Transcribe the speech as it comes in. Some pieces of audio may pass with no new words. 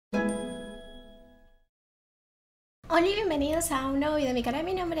Hola y bienvenidos a un nuevo video de mi canal.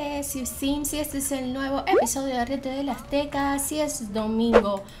 Mi nombre es Syusims y este es el nuevo episodio de RETO de las décadas. Y es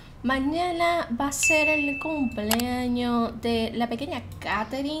domingo. Mañana va a ser el cumpleaños de la pequeña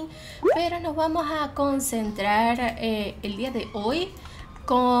Catherine, pero nos vamos a concentrar el día de hoy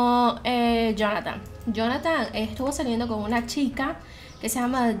con Jonathan. Jonathan estuvo saliendo con una chica que se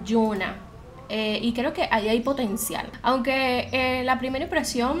llama Yuna. Y creo que ahí hay potencial. Aunque la primera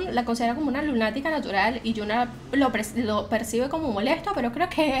impresión la considera como una lunática natural y Yuna lo percibe como molesto, pero creo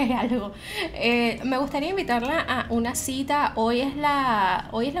que es algo. Me gustaría invitarla a una cita. Hoy es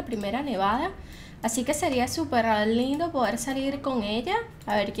la primera nevada, así que sería súper lindo poder salir con ella.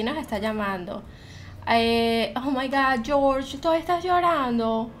 A ver quién nos está llamando. Oh my god, George, tú estás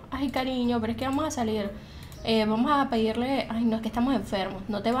llorando. Ay, cariño, pero es que vamos a salir. Vamos a pedirle... Ay, no, es que estamos enfermos.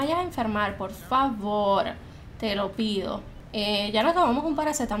 No te vayas a enfermar, por favor. Te lo pido. Ya nos tomamos un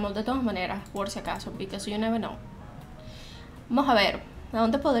paracetamol de todas maneras, por si acaso, because you never know. Vamos a ver, ¿a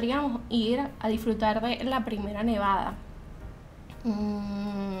dónde podríamos ir a disfrutar de la primera nevada?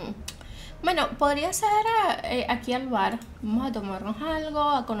 Bueno, podría ser aquí al bar. Vamos a tomarnos algo,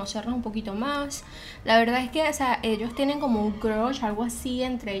 a conocernos un poquito más. La verdad es que, o sea, ellos tienen como un crush, algo así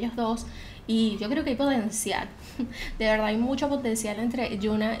entre ellos dos. Y yo creo que hay potencial. De verdad hay mucho potencial entre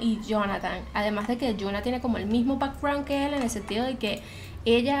Yuna y Jonathan. Además de que Yuna tiene como el mismo background que él, en el sentido de que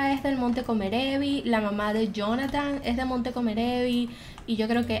ella es del Monte Comerevi, la mamá de Jonathan es de Monte Comerevi. Y yo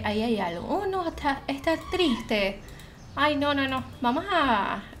creo que ahí hay algo. Oh no, está triste. Ay, no. Vamos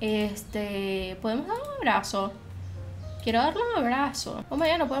a... ¿podemos dar un abrazo? Quiero darle un abrazo. Oh,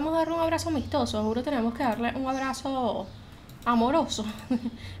 ya no podemos darle un abrazo amistoso. Seguro tenemos que darle un abrazo amoroso.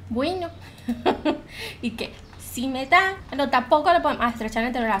 Bueno. Y que si me da... No, tampoco le podemos estrechar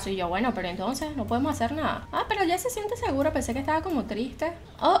entre el brazo. Y yo, bueno, pero entonces no podemos hacer nada. Ah, pero ya se siente seguro. Pensé que estaba como triste.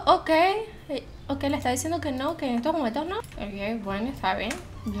 Oh, ok. Ok, le está diciendo que no, que en estos momentos no. Ok, bueno, está bien.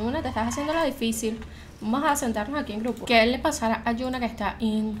 Yuna, te estás haciendo la difícil. Vamos a sentarnos aquí en grupo. ¿Qué le pasará a Yuna que está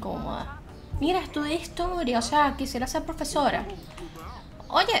incómoda? Mira, estudié historia, o sea, quisiera ser profesora.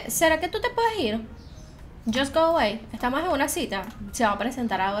 Oye, ¿será que tú te puedes ir? Just go away. Estamos en una cita. Se va a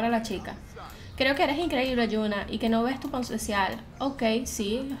presentar ahora la chica. Creo que eres increíble, Yuna, y que no ves tu potencial. Ok,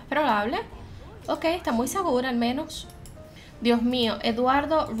 sí, es probable. Ok, está muy segura al menos. Dios mío,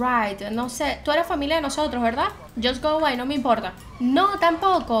 Eduardo Wright, no sé, tú eres familia de nosotros, ¿verdad? Just go away, no me importa. No,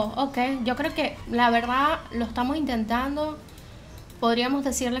 tampoco. Ok, yo creo que la verdad lo estamos intentando. Podríamos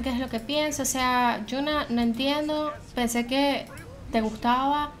decirle qué es lo que piensa. O sea, Yuna, no entiendo. Pensé que te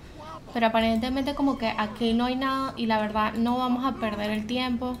gustaba, pero aparentemente como que aquí no hay nada. Y la verdad no vamos a perder el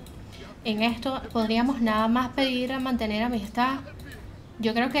tiempo en esto. Podríamos nada más pedir a mantener amistad.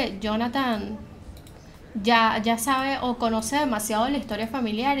 Yo creo que Jonathan ya sabe o conoce demasiado la historia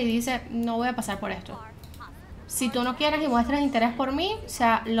familiar y dice, no voy a pasar por esto. Si tú no quieres y muestras interés por mí, o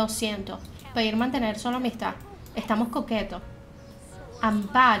sea, lo siento. Pedir mantener solo amistad. Estamos coquetos.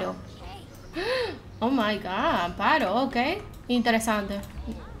 Amparo. Oh my god, Amparo, ok. Interesante.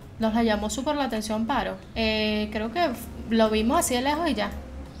 Nos le llamó súper la atención Amparo. Creo que lo vimos así de lejos y ya.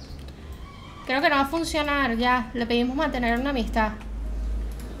 Creo que no va a funcionar ya. Le pedimos mantener una amistad.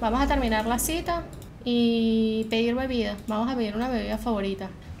 Vamos a terminar la cita y pedir bebida. Vamos a pedir una bebida favorita.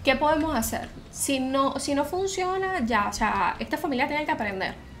 ¿Qué podemos hacer? Si no funciona, ya, o sea, esta familia tiene que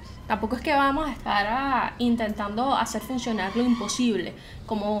aprender. Tampoco es que vamos a estar intentando hacer funcionar lo imposible,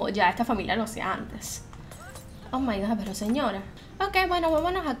 como ya esta familia lo hacía antes. Oh my god, pero señora. Ok, bueno,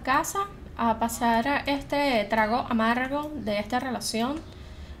 vámonos a casa a pasar este trago amargo de esta relación.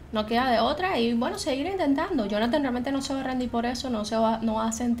 No queda de otra y bueno, seguir intentando. Jonathan realmente no se va a rendir por eso, no va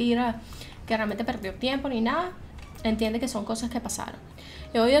a sentir que realmente perdió tiempo ni nada. Entiende que son cosas que pasaron.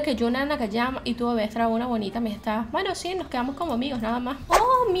 He oído que Yuna Nakayama y tú ves una bonita amistad. Bueno, sí, nos quedamos como amigos nada más.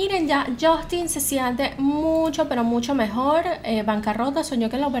 Oh, miren ya, Justin se siente mucho, pero mucho mejor. Bancarrota, soñó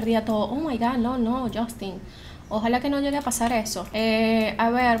que lo perdía todo. Oh my god, no, Justin. Ojalá que no llegue a pasar eso. A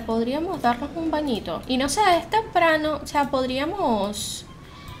ver, podríamos darnos un bañito. Y no sé, es temprano, o sea, podríamos...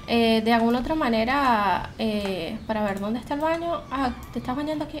 de alguna otra manera, para ver dónde está el baño. Ah, ¿te estás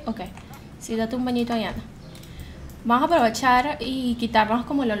bañando aquí? Ok, sí, date un bañito ahí, anda. Vamos a aprovechar y quitarnos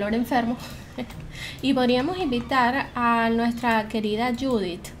como el olor enfermo. Y podríamos invitar a nuestra querida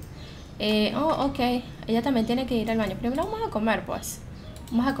Judit. Oh, ok, ella también tiene que ir al baño. Primero vamos a comer, pues.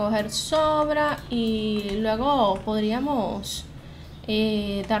 Vamos a coger sobra y luego podríamos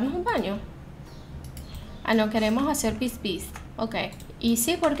darnos un baño. Ah, no, queremos hacer pis. Ok. Y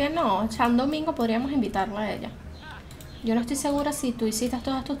sí, ¿por qué no? O sea, un domingo podríamos invitarla a ella. Yo no estoy segura si tú hiciste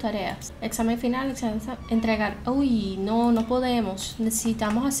todas tus tareas. Examen final, entregar. Uy, no, no podemos.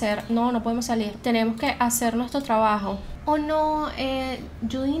 Necesitamos hacer... No, no podemos salir. Tenemos que hacer nuestro trabajo. Oh no,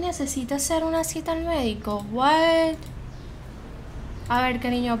 Judy necesita hacer una cita al médico. What? A ver,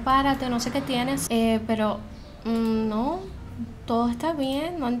 cariño, párate, no sé qué tienes. Pero... no, todo está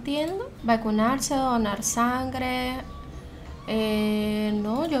bien, no entiendo. Vacunarse, donar sangre...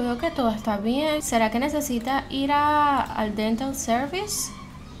 no, yo veo que todo está bien. ¿Será que necesita ir al dental service?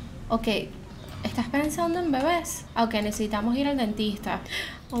 Ok, ¿estás pensando en bebés? Ok, necesitamos ir al dentista.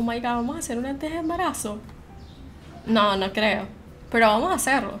 Oh my god, ¿vamos a hacer un test de embarazo? No, no creo. Pero vamos a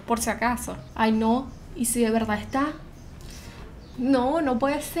hacerlo, por si acaso. Ay, no, ¿y si de verdad está? No, no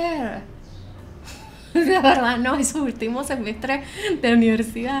puede ser. De verdad, no, es su último semestre de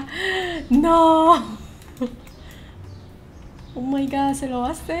universidad. No. Oh my god, se lo va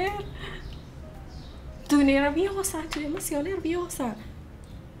a hacer. Estoy nerviosa, estoy demasiado nerviosa.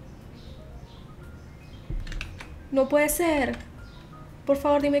 No puede ser. Por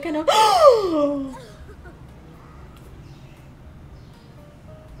favor, dime que no. ¡Oh!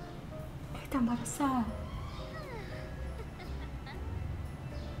 Está embarazada.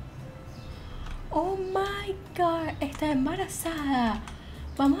 Oh my god, está embarazada.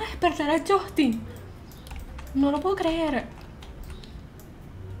 Vamos a despertar a Justin. No lo puedo creer.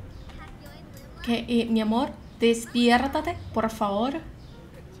 Que, mi amor, despiértate, por favor.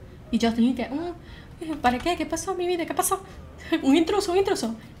 Y Justin dice, ¿para qué? ¿Qué pasó, mi vida? ¿Qué pasó? Un intruso, un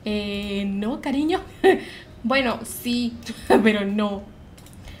intruso. No, cariño. Bueno, sí, pero no.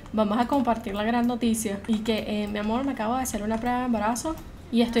 Vamos a compartir la gran noticia. Y que, mi amor, me acabo de hacer una prueba de embarazo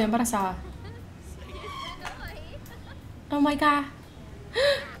y estoy embarazada. Oh my god.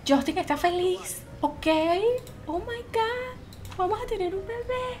 Justin está feliz. Ok. Oh my god. Vamos a tener un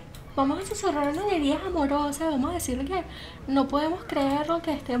bebé. Vamos a susurrar galerías amorosas. Vamos a decirle que no podemos creerlo,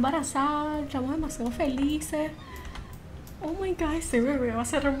 que esté embarazada. Estamos demasiado felices. Oh my god, ese bebé va a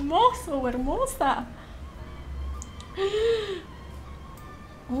ser hermoso o hermosa.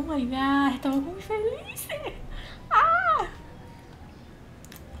 Oh my god, estamos muy felices. ¡Ah!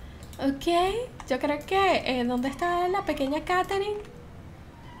 Ok, yo creo que... ¿dónde está la pequeña Katherine?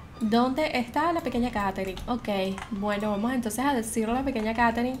 ¿Dónde está la pequeña Katherine? Ok, bueno, vamos entonces a decirle a la pequeña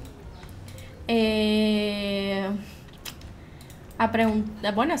Katherine. A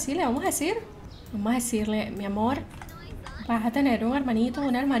preguntar... Bueno, sí, le vamos a decir. Vamos a decirle, mi amor, ¿vas a tener un hermanito o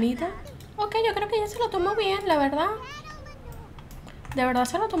una hermanita? Ok, yo creo que ella se lo tomó bien, la verdad. De verdad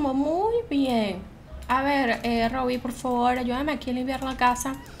se lo tomó muy bien. A ver, Robbie, por favor, ayúdame aquí a limpiar la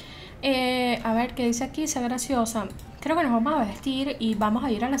casa. A ver, ¿qué dice aquí? Sea graciosa. Creo que nos vamos a vestir y vamos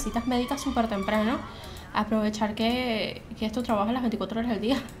a ir a las citas médicas súper temprano. Aprovechar que esto trabaja las 24 horas del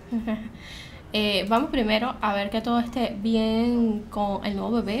día. Vamos primero a ver que todo esté bien con el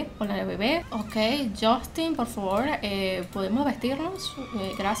nuevo bebé o la bebé. Ok, Justin, por favor, podemos vestirnos.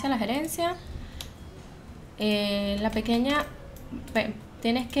 Gracias a la gerencia. La pequeña...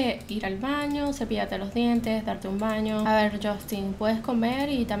 Tienes que ir al baño, cepillarte los dientes, darte un baño. A ver, Justin, puedes comer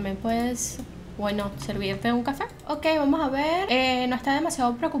y también puedes, bueno, servirte un café. Ok, vamos a ver. No está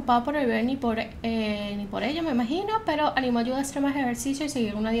demasiado preocupado por el bebé ni por ello, me imagino, pero animo ayuda a hacer más ejercicio y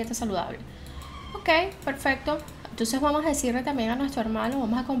seguir una dieta saludable. Ok, perfecto. Entonces vamos a decirle también a nuestro hermano,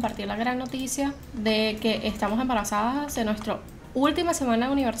 vamos a compartir la gran noticia de que estamos embarazadas de nuestra última semana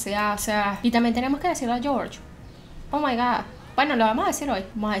de universidad, o sea, y también tenemos que decirle a George. Oh my god. Bueno, lo vamos a decir hoy.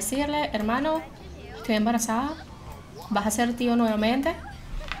 Vamos a decirle, hermano, estoy embarazada. Vas a ser tío nuevamente.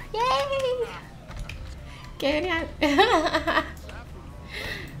 ¡Yay! ¡Qué genial!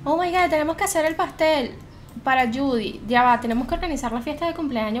 Oh my god, tenemos que hacer el pastel para Judy. Ya va, tenemos que organizar la fiesta de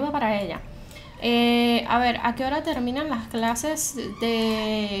cumpleaños para ella. A ver, ¿a qué hora terminan las clases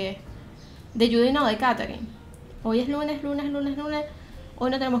de Judy, no, de Katherine? Hoy es lunes.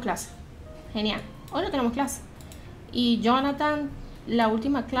 Hoy no tenemos clase. Genial. Hoy no tenemos clase. Y Jonathan, la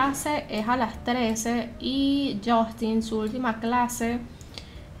última clase es a las 13 y Justin, su última clase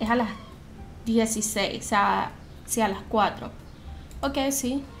es a las 16, o sea, sí, a las 4. Ok,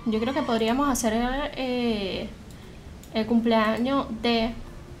 sí, yo creo que podríamos hacer el cumpleaños de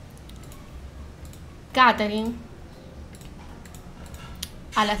Katherine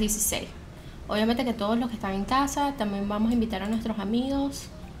a las 16. Obviamente que todos los que están en casa, también vamos a invitar a nuestros amigos.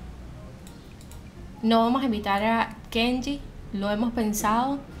 No vamos a invitar a Kenji, lo hemos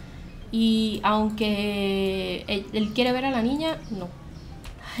pensado. Y aunque él quiere ver a la niña, no.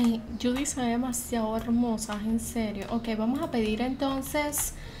 Ay, Judy se ve demasiado hermosa, en serio. Ok, vamos a pedir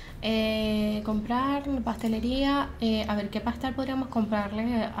entonces comprar pastelería. A ver qué pastel podríamos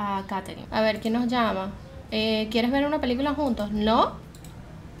comprarle a Katherine. A ver, ¿quién nos llama? ¿Quieres ver una película juntos? No.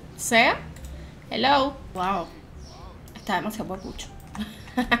 ¿Sea? Hello. Wow. Está demasiado papucho.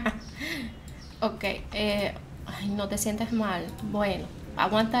 Ok. Ay, no te sientes mal. Bueno,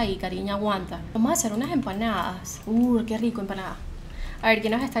 aguanta ahí, cariño, aguanta. Vamos a hacer unas empanadas. Qué rico empanadas. A ver,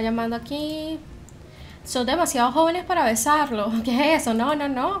 ¿quién nos está llamando aquí? Son demasiado jóvenes para besarlo. ¿Qué es eso? No, no,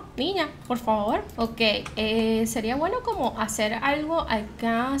 no. Niña, por favor. Ok, sería bueno como hacer algo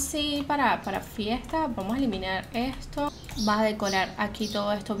acá así para fiesta. Vamos a eliminar esto. Vas a decorar aquí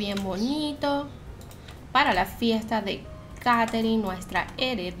todo esto bien bonito para la fiesta de Catherine, nuestra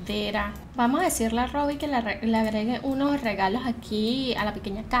heredera. Vamos a decirle a Robbie que le agregue unos regalos aquí a la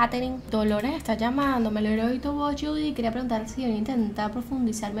pequeña Catherine. Dolores está llamando. Me lo he oído tu voz, Judy. Quería preguntar si yo intentar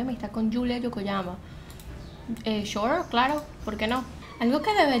profundizar mi amistad con Julia Yokoyama. Sure, claro, ¿por qué no? Algo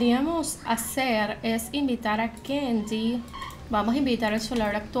que deberíamos hacer es invitar a Kenji. Vamos a invitar al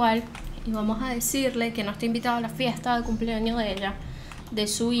solar actual y vamos a decirle que no está invitado a la fiesta de cumpleaños de ella, de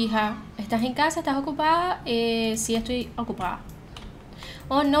su hija. ¿Estás en casa? ¿Estás ocupada? Sí, estoy ocupada.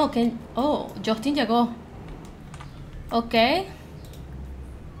 Oh, no, que... Oh, Justin llegó. Ok.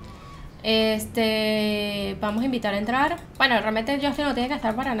 Vamos a invitar a entrar. Bueno, realmente Justin no tiene que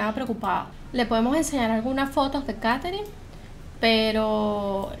estar para nada preocupado. Le podemos enseñar algunas fotos de Catherine,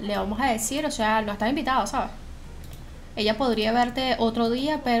 pero le vamos a decir, o sea, no estás invitado, ¿sabes? Ella podría verte otro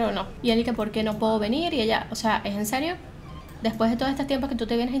día, pero no. Y él que por qué no puedo venir y ella, o sea, ¿es en serio? Después de todo este tiempo que tú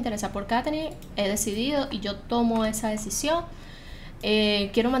te vienes a interesar por Catherine, he decidido y yo tomo esa decisión.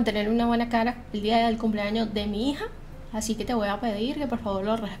 Quiero mantener una buena cara el día del cumpleaños de mi hija. Así que te voy a pedir que por favor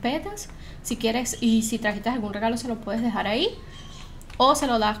lo respetes. Si quieres y si trajiste algún regalo se lo puedes dejar ahí. O se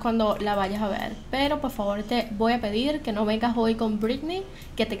lo das cuando la vayas a ver. Pero por favor te voy a pedir que no vengas hoy con Britney.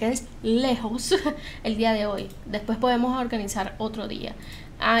 Que te quedes lejos el día de hoy. Después podemos organizar otro día.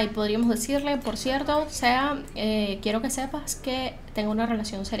 Y podríamos decirle, por cierto, quiero que sepas que tengo una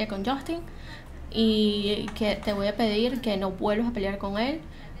relación seria con Justin. Y que te voy a pedir que no vuelvas a pelear con él.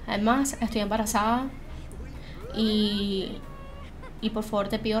 Además, estoy embarazada. Y por favor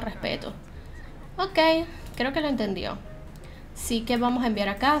te pido respeto. Ok, creo que lo entendió. Sí que vamos a enviar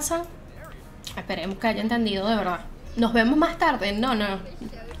a casa. Esperemos que haya entendido de verdad. Nos vemos más tarde. No,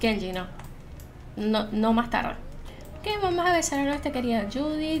 Kenji, no más tarde. Ok, vamos a besar a nuestra querida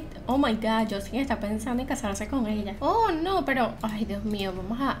Judit. Oh my god, Justin está pensando en casarse con ella. Oh no, pero, ay Dios mío,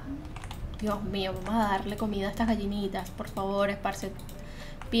 vamos a darle comida a estas gallinitas. Por favor, esparce.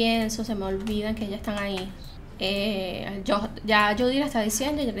 Pienso, se me olvidan que ellas están ahí. Ya Judith le está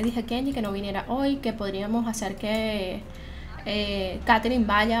diciendo, yo le dije a Kenji que no viniera hoy, que podríamos hacer que Catherine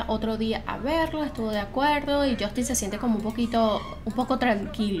vaya otro día a verlo. Estuvo de acuerdo y Justin se siente como un poco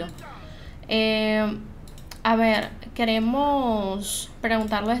tranquilo. A ver, queremos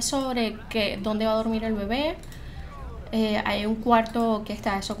preguntarle sobre dónde va a dormir el bebé. Hay un cuarto que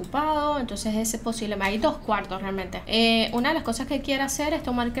está desocupado, entonces ese posiblemente hay dos cuartos realmente. Una de las cosas que quiere hacer es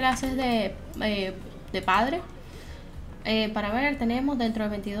tomar clases de padre. Para ver, tenemos dentro de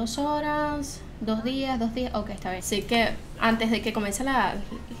 22 horas, 2 días, ok, está bien. Así que antes de que comience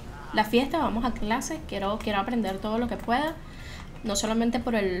la fiesta vamos a clases. Quiero aprender todo lo que pueda, no solamente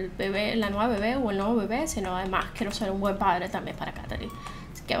por el bebé, la nueva bebé o el nuevo bebé, sino además quiero ser un buen padre también para Catherine.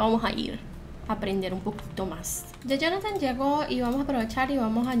 Así que vamos a ir a aprender un poquito más. Ya Jonathan llegó y vamos a aprovechar y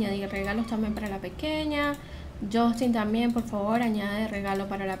vamos a añadir regalos también para la pequeña. Justin también, por favor, añade regalo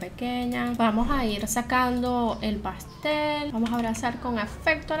para la pequeña. Vamos a ir sacando el pastel. Vamos a abrazar con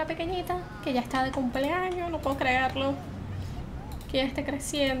afecto a la pequeñita, que ya está de cumpleaños. No puedo creerlo, que ya esté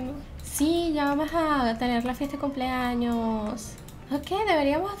creciendo. Sí, ya vamos a tener la fiesta de cumpleaños. Ok,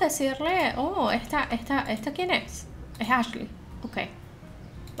 deberíamos decirle... Oh, ¿esta quién es? Es Ashley. Ok,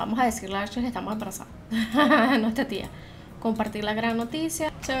 vamos a decirle a Ashley que estamos embarazadas. Nuestra tía. Compartir la gran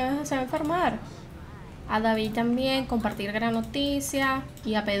noticia. Se va a enfermar. A David también, compartir gran noticia.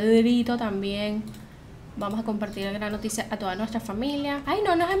 Y a Pedrito también. Vamos a compartir la gran noticia a toda nuestra familia. Ay,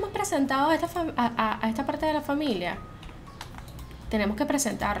 no nos hemos presentado a esta parte de la familia. Tenemos que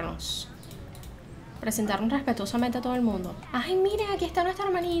presentarnos. Presentarnos respetuosamente a todo el mundo. Ay, miren, aquí está nuestro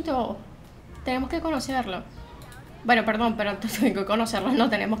hermanito. Tenemos que conocerlo. Bueno, perdón, pero antes de que conocerlo no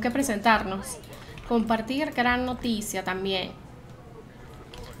tenemos que presentarnos. Compartir gran noticia también.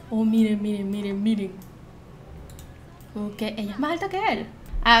 Oh, miren. Ok, ella es más alta que él.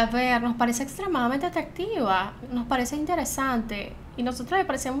 A ver, nos parece extremadamente atractiva. Nos parece interesante. Y nosotros le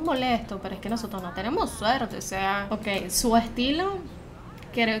parecemos molestos, pero es que nosotros no tenemos suerte, o sea... Ok, su estilo,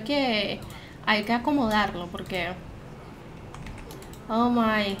 creo que hay que acomodarlo, porque... Oh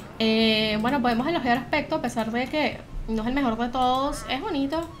my... bueno, podemos elogiar el aspecto, a pesar de que no es el mejor de todos. Es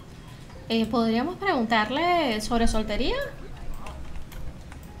bonito. Podríamos preguntarle sobre soltería.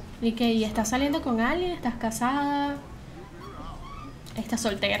 Y que ¿y estás saliendo con alguien? ¿Estás casada? ¿Estás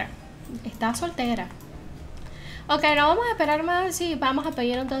soltera? ¿Estás soltera? Ok, no vamos a esperar más y vamos a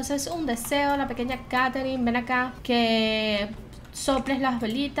pedir entonces un deseo a la pequeña Catherine. Ven acá, que soples las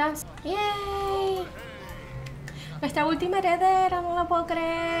velitas. ¡Yay! Nuestra última heredera, no lo puedo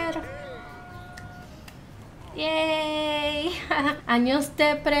creer. ¡Yay! Años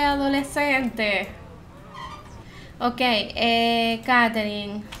de preadolescente. Ok,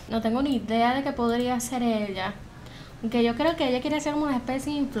 Catherine. No tengo ni idea de qué podría ser ella. Aunque yo creo que ella quiere ser una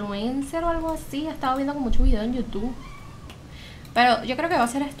especie de influencer o algo así. He estado viendo con muchos videos en YouTube. Pero yo creo que va a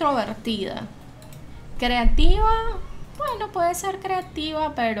ser extrovertida. Creativa. Bueno, puede ser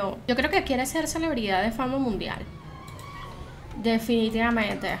creativa, pero yo creo que quiere ser celebridad de fama mundial.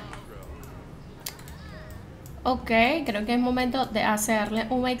 Definitivamente. Ok, creo que es momento de hacerle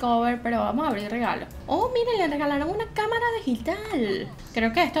un makeover, pero vamos a abrir regalo. Oh, miren, le regalaron una cámara digital.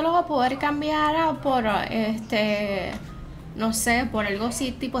 Creo que esto lo va a poder cambiar por no sé, por algo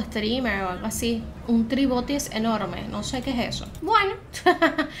así tipo streamer o algo así. Un tribotis enorme, no sé qué es eso. Bueno,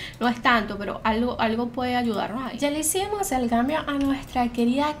 no es tanto, pero algo puede ayudarnos ahí. Ya le hicimos el cambio a nuestra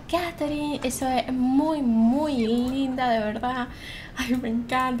querida Catherine. Eso es muy, muy linda, de verdad. Ay, me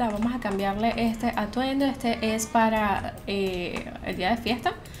encanta. Vamos a cambiarle este atuendo. Este es para el día de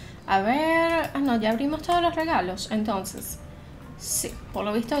fiesta. A ver, no, ya abrimos todos los regalos. Entonces, sí, por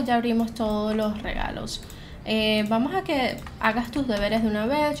lo visto ya abrimos todos los regalos. Vamos a que hagas tus deberes de una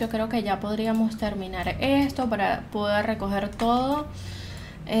vez. Yo creo que ya podríamos terminar esto para poder recoger todo.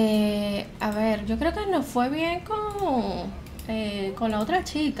 A ver, yo creo que nos fue bien con la otra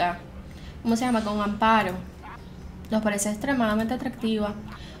chica. ¿Cómo se llama? Con Amparo. Nos parece extremadamente atractiva.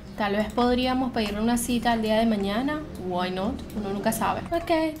 Tal vez podríamos pedirle una cita el día de mañana. Why not? Uno nunca sabe.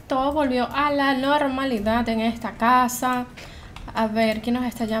 Ok, todo volvió a la normalidad en esta casa. A ver, ¿quién nos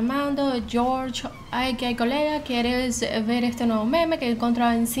está llamando? George. Ay, ¿qué hay, colega? ¿Quieres ver este nuevo meme que he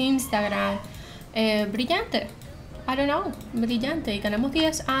encontrado en Instagram? Brillante. I don't know. Brillante. Y ganamos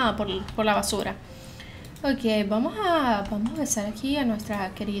 10. Ah, por la basura. Ok, vamos a besar aquí a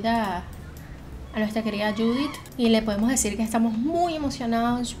nuestra querida Judit. Y le podemos decir que estamos muy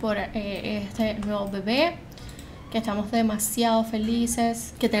emocionados por este nuevo bebé. Que estamos demasiado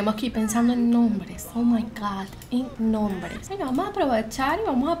felices, que tenemos que ir pensando en nombres. Oh my god, en nombres. Bueno, vamos a aprovechar y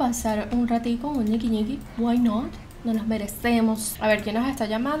vamos a pasar un ratito con un ñiqui ñiqui. Why not? No nos merecemos. A ver, ¿quién nos está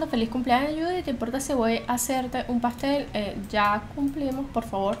llamando? Feliz cumpleaños, Judit. ¿Te importa si voy a hacerte un pastel? Ya cumplimos, por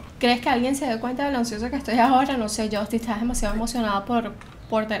favor. ¿Crees que alguien se dé cuenta de lo ansiosa que estoy ahora? No sé, yo estás demasiado emocionada por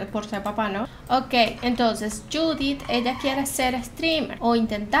ser papá, ¿no? Ok, entonces Judith, ella quiere ser streamer o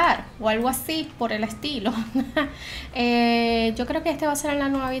intentar o algo así por el estilo. Yo creo que este va a ser en la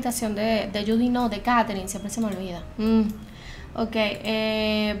nueva habitación de Judith, no, de Catherine, siempre se me olvida. Ok,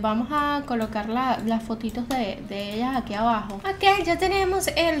 vamos a colocar las fotitos de ellas aquí abajo. Ok, ya tenemos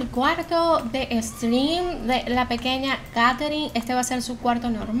el cuarto de stream de la pequeña Catherine. Este va a ser su cuarto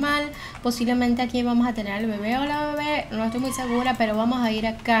normal. Posiblemente aquí vamos a tener al bebé o la bebé. No estoy muy segura, pero vamos a ir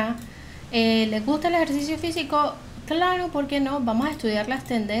acá. ¿Les gusta el ejercicio físico? Claro, ¿por qué no? Vamos a estudiar las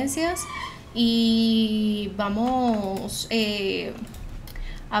tendencias y vamos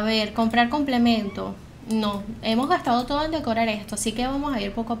a ver, comprar complemento. No, hemos gastado todo en decorar esto, así que vamos a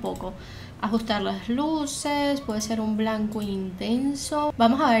ir poco a poco. Ajustar las luces, puede ser un blanco intenso.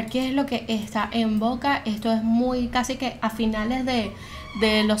 Vamos a ver qué es lo que está en boca. Esto es muy casi que a finales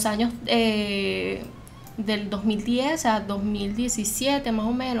de los años del 2010 a 2017 más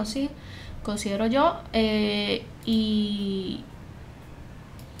o menos, sí, considero yo. Y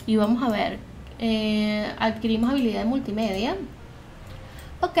vamos a ver, adquirimos habilidad de multimedia.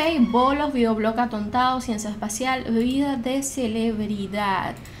 Ok, bolos, videoblog atontado, ciencia espacial, vida de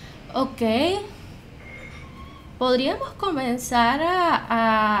celebridad. Ok. Podríamos comenzar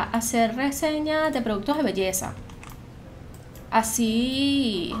a hacer reseñas de productos de belleza.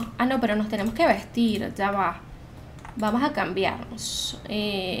 Así... Ah, no, pero nos tenemos que vestir, ya va. Vamos a cambiarnos.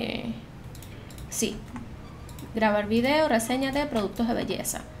 Sí. Grabar video, reseñas de productos de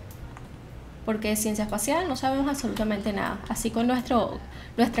belleza. Porque de ciencia espacial no sabemos absolutamente nada. Así con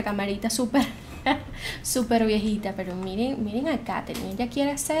nuestra camarita súper viejita. Pero miren a Catherine, ella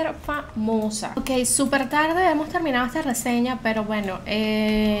quiere ser famosa. Ok, súper tarde hemos terminado esta reseña. Pero bueno,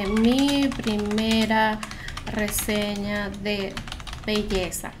 mi primera reseña de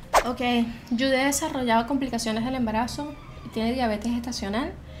belleza. Ok, Judit ha desarrollado complicaciones del embarazo y tiene diabetes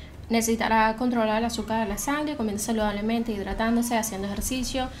gestacional. Necesitará controlar el azúcar de la sangre, comiendo saludablemente, hidratándose, haciendo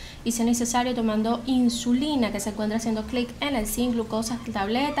ejercicio y, si es necesario, tomando insulina, que se encuentra haciendo clic en el zinc, glucosa,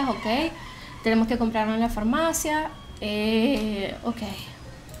 tabletas, ok. Tenemos que comprarlo en la farmacia, ok.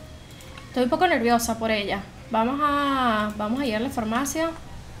 Estoy un poco nerviosa por ella. Vamos a ir a la farmacia.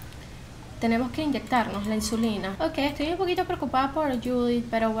 Tenemos que inyectarnos la insulina. Ok, estoy un poquito preocupada por Judit,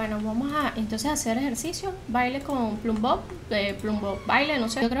 pero bueno, vamos a entonces hacer ejercicio. Baile con plum bob, baile, no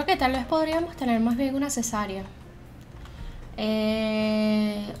sé. Yo creo que tal vez podríamos tener más bien una cesárea.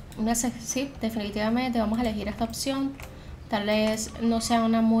 Sí, definitivamente vamos a elegir esta opción. Tal vez no sea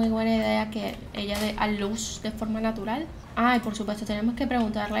una muy buena idea que ella dé a luz de forma natural. Ah, y por supuesto tenemos que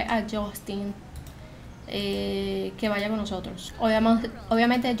preguntarle a Justin que vaya con nosotros.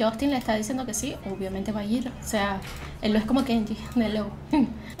 Obviamente Justin le está diciendo que sí, obviamente va a ir. O sea, él no es como Kenji de Lo.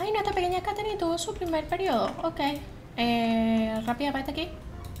 Ay, nuestra pequeña Katherine tuvo su primer periodo. Ok, rápidamente aquí.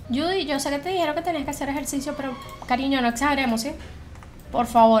 Judy, yo sé que te dijeron que tenés que hacer ejercicio, pero cariño, no exageremos, ¿sí? Por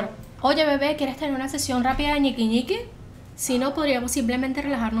favor. Oye, bebé, ¿quieres tener una sesión rápida de ñiqui ñiqui? Si no, podríamos simplemente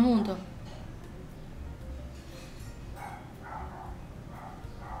relajarnos juntos.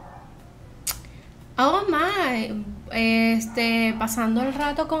 Oh my, pasando el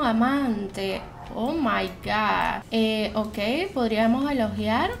rato con amante. Oh my god. Ok, podríamos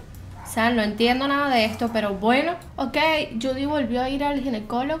elogiar. O sea, no entiendo nada de esto, pero bueno. Ok, Judy volvió a ir al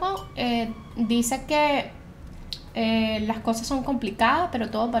ginecólogo. Dice que las cosas son complicadas, pero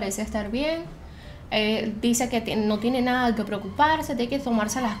todo parece estar bien. Dice que no tiene nada que preocuparse, tiene que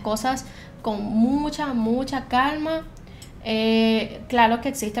tomarse las cosas con mucha calma. Claro que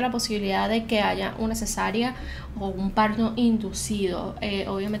existe la posibilidad de que haya una cesárea o un parto inducido.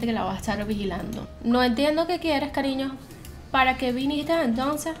 Obviamente que la va a estar vigilando. No entiendo qué quieres, cariño. ¿Para qué viniste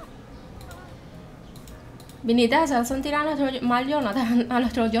entonces? Viniste a hacer sentir a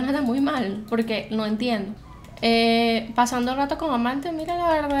nuestro Jonathan muy mal, porque no entiendo. Pasando el rato con amante, mira, la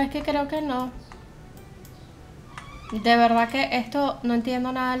verdad es que creo que no. De verdad que esto no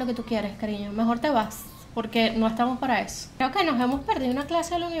entiendo nada de lo que tú quieres, cariño. Mejor te vas, porque no estamos para eso. Creo que nos hemos perdido una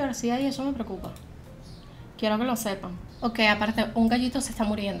clase de la universidad y eso me preocupa. Quiero que lo sepan. Ok, aparte, un gallito se está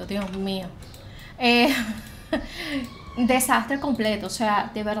muriendo, Dios mío. Desastre completo, o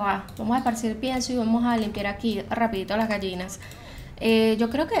sea, de verdad. Vamos a esparcir pienso y vamos a limpiar aquí rapidito las gallinas. Yo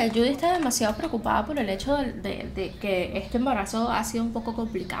creo que Judy está demasiado preocupada por el hecho de que este embarazo ha sido un poco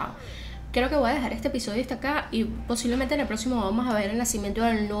complicado. Creo que voy a dejar este episodio hasta acá y posiblemente en el próximo vamos a ver el nacimiento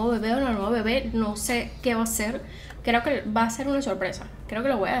del nuevo bebé o la nueva bebé. No sé qué va a ser. Creo que va a ser una sorpresa. Creo que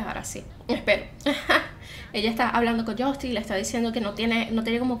lo voy a dejar así. Espero. Ella está hablando con Justin, le está diciendo que no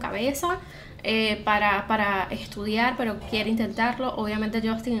tiene como cabeza para estudiar, pero quiere intentarlo. Obviamente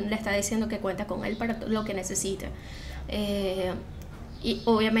Justin le está diciendo que cuenta con él para lo que necesite. Y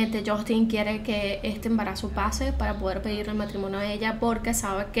obviamente Justin quiere que este embarazo pase para poder pedirle matrimonio a ella, porque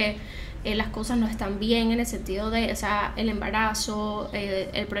sabe que las cosas no están bien en el sentido de, o sea, el embarazo,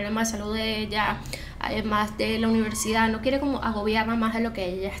 el problema de salud de ella, además de la universidad. No quiere como agobiarla más de lo que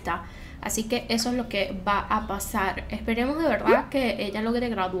ella está. Así que eso es lo que va a pasar. Esperemos de verdad que ella logre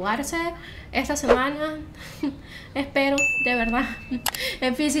graduarse esta semana. Espero, de verdad.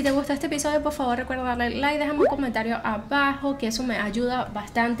 En fin, si te gustó este episodio, por favor recuerda darle like, déjame un comentario abajo, que eso me ayuda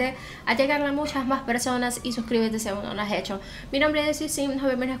bastante a llegar a muchas más personas, y suscríbete si aún no lo has hecho. Mi nombre es Syusims, nos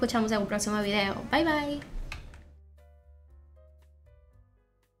vemos y nos escuchamos en un próximo video. Bye bye.